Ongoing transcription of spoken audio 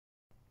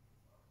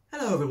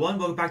Hello everyone,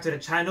 welcome back to the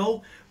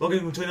channel.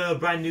 Welcome to another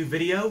brand new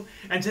video.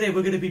 And today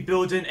we're going to be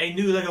building a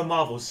new LEGO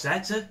Marvel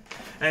set. And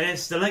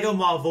it's the LEGO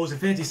Marvel's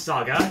Infinity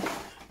Saga,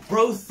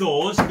 Bro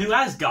Thor's new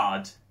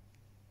Asgard.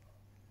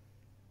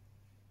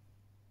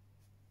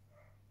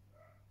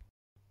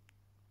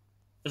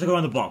 Let's go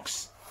on the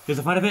box. Here's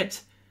the front of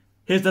it.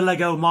 Here's the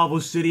LEGO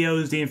Marvel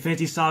Studios, the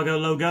Infinity Saga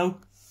logo.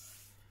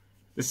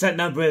 The set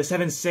number is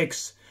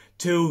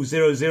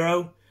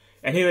 76200.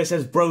 And here it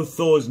says Bro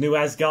Thor's new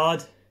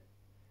Asgard.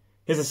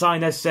 Here's a sign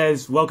that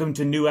says, "Welcome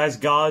to New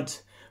Asgard."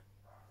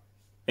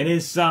 And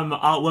here's some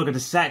artwork of the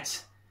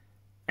set.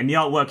 And the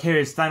artwork here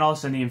is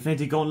Thanos and the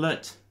Infinity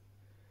Gauntlet.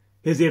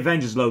 Here's the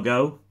Avengers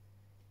logo.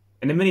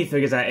 And the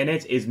minifigures that are in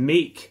it is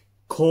Meik,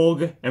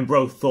 Korg and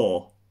Bro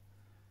Thor.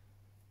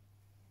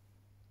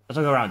 Let's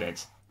look around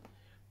it.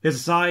 Here's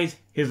the side.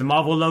 Here's the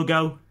Marvel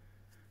logo.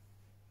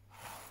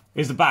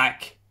 Here's the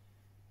back.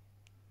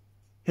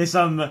 Here's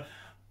an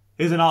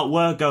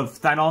artwork of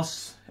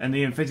Thanos and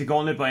the Infinity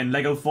Gauntlet, but in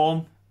Lego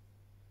form.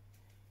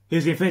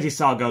 Here's the Infinity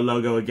Saga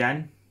logo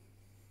again.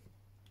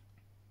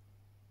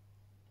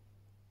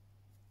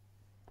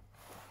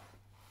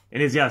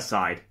 And here's the other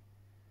side.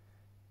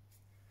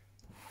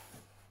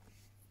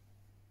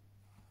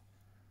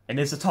 And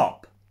here's the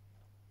top.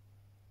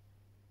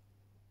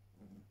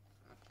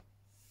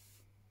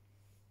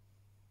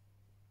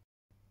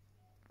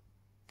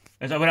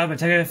 Let's open it up and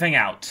take everything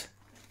out.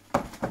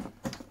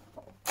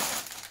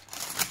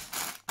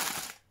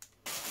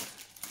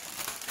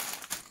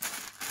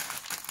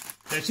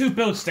 There are two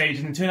build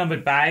stages and two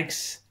numbered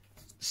bags,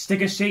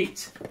 sticker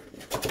sheet,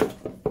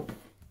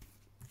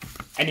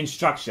 and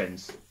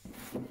instructions.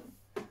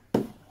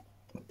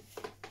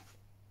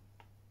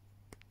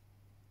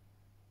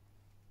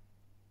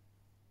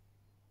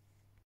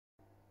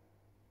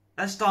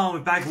 Let's start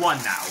with bag one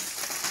now.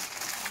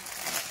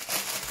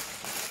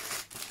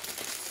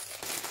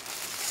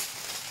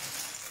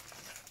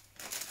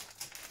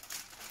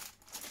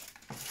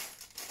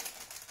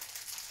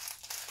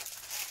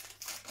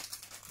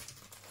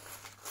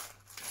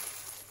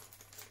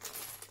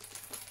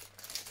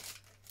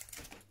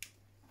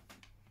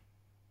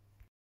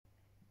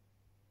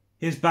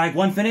 Here's bag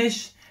one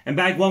finish, and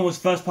bag one was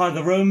first part of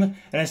the room, and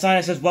a sign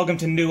that says "Welcome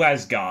to New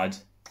Asgard."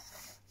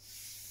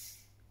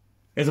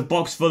 There's a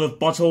box full of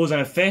bottles and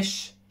a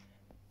fish.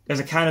 There's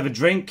a can of a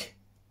drink.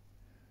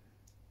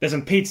 There's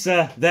some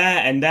pizza there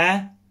and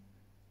there.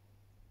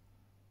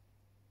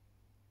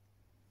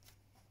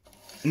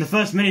 And the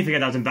first minifigure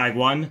that was in bag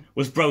one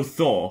was Bro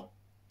Thor.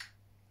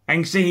 And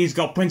you can see he's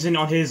got printing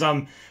on his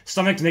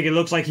stomach to make it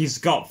look like he's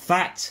got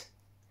fat.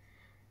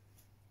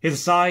 Here's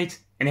the side,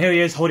 and here he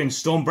is holding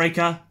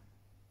Stormbreaker.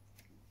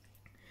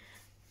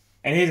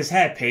 And here's his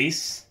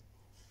hairpiece.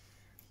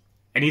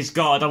 And he's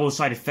got a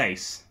double-sided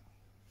face.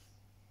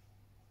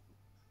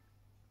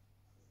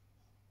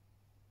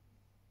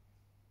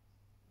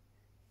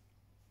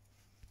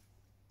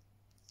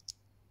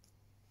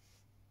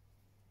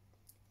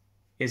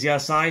 Here's the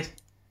other side.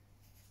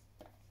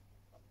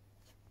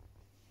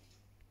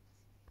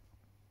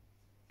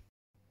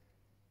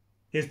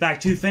 Here's bag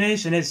two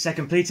finished, and here's set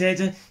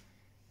completed.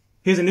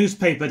 Here's a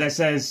newspaper that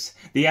says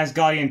the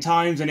Asgardian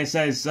Times, and it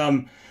says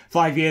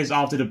 5 years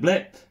after the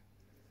blip.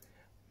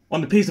 On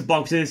the pizza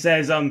box it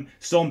says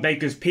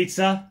Stormbreaker's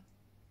Pizza.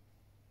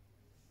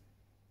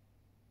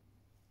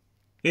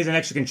 Here's an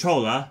extra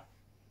controller.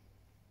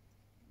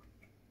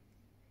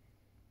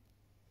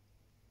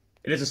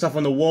 There's some stuff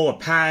on the wall, a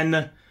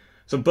pan,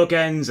 some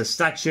bookends, a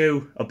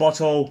statue, a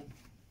bottle,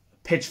 a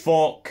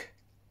pitchfork,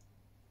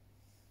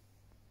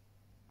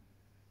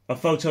 a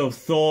photo of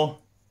Thor.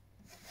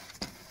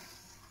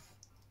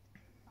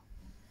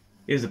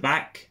 Here's the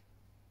back.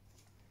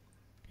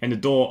 And the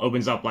door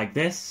opens up like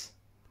this.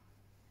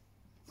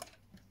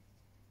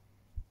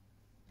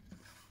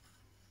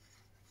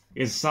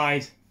 Here's the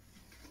side.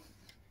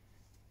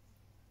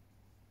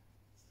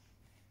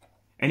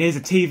 And here's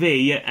a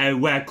TV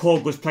where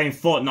Korg was playing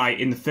Fortnite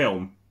in the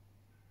film.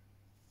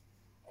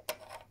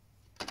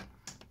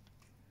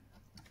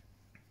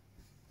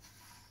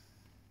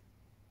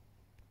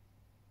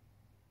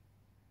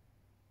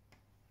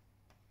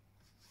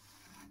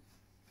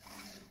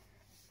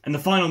 And the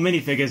final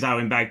minifigures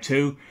out in bag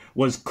two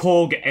was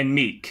Korg and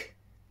Meik.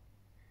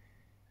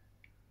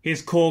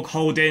 Here's Korg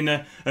holding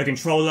a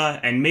controller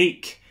and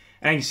Meik.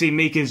 And you can see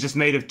Meik is just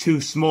made of two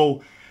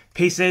small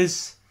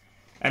pieces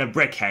and a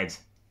brick head.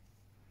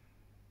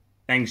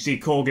 And you can see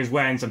Korg is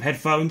wearing some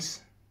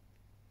headphones.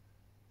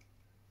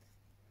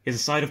 Here's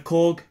the side of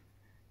Korg.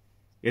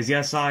 Here's the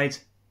other side.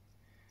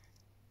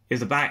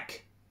 Here's the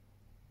back.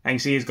 And you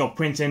can see he's got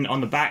printing on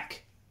the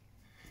back.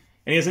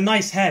 And he has a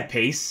nice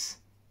hairpiece.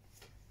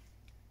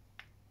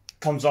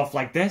 Comes off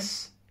like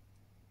this.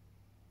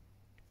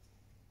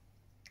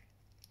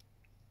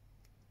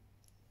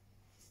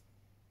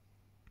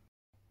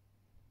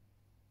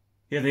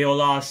 Here they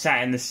all are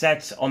sat in the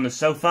set on the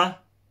sofa.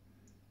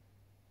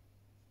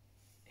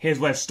 Here's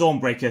where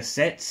Stormbreaker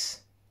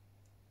sits.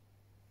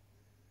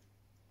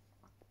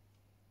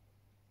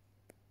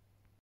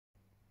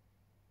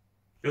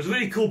 It was a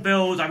really cool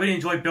build. I really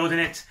enjoyed building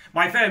it.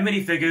 My favourite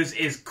minifigures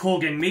is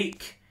Korg and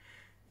Meik.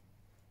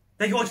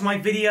 Thank you for watching my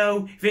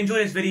video. If you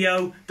enjoyed this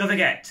video, don't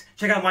forget,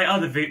 check out my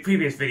other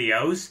previous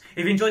videos.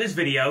 If you enjoyed this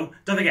video,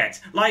 don't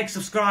forget, like,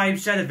 subscribe,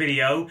 share the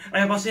video, and I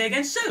hope I'll see you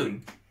again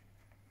soon.